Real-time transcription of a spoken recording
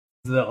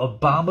The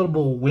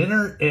Abominable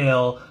Winter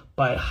Ale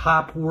by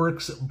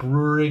Hopworks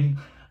Brewing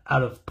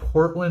out of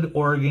Portland,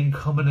 Oregon,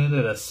 coming in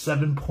at a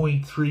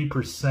 7.3%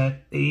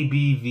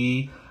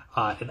 ABV.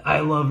 And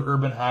I love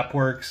Urban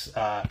Hopworks.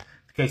 You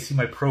guys see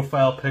my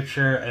profile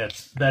picture?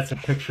 That's a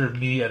picture of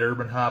me at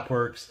Urban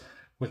Hopworks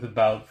with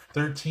about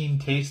 13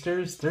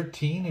 tasters.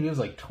 13? Maybe it was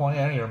like 20.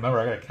 I don't even remember.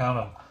 I gotta count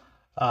them.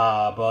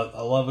 But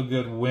I love a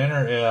good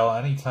winter ale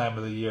any time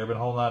of the year. I've been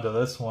holding on to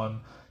this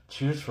one.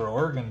 Cheers for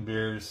Oregon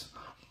beers.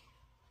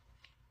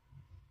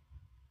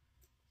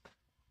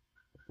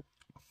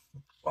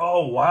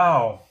 Oh,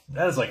 wow.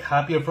 That is like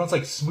hoppy up front. It's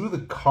like smooth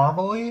and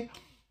caramely.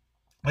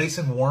 Nice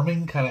and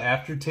warming kind of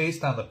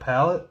aftertaste on the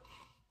palate.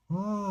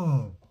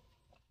 Mmm.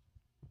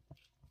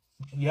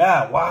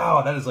 Yeah,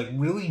 wow. That is like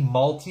really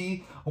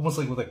malty, almost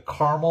like with a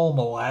caramel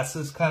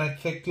molasses kind of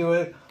kick to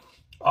it.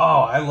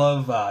 Oh, I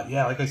love,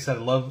 yeah, like I said,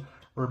 I love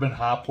Urban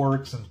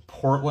Hopworks in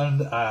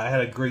Portland. I had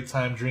a great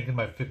time drinking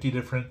my 50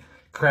 different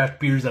craft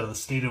beers out of the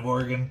state of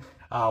Oregon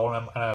when I'm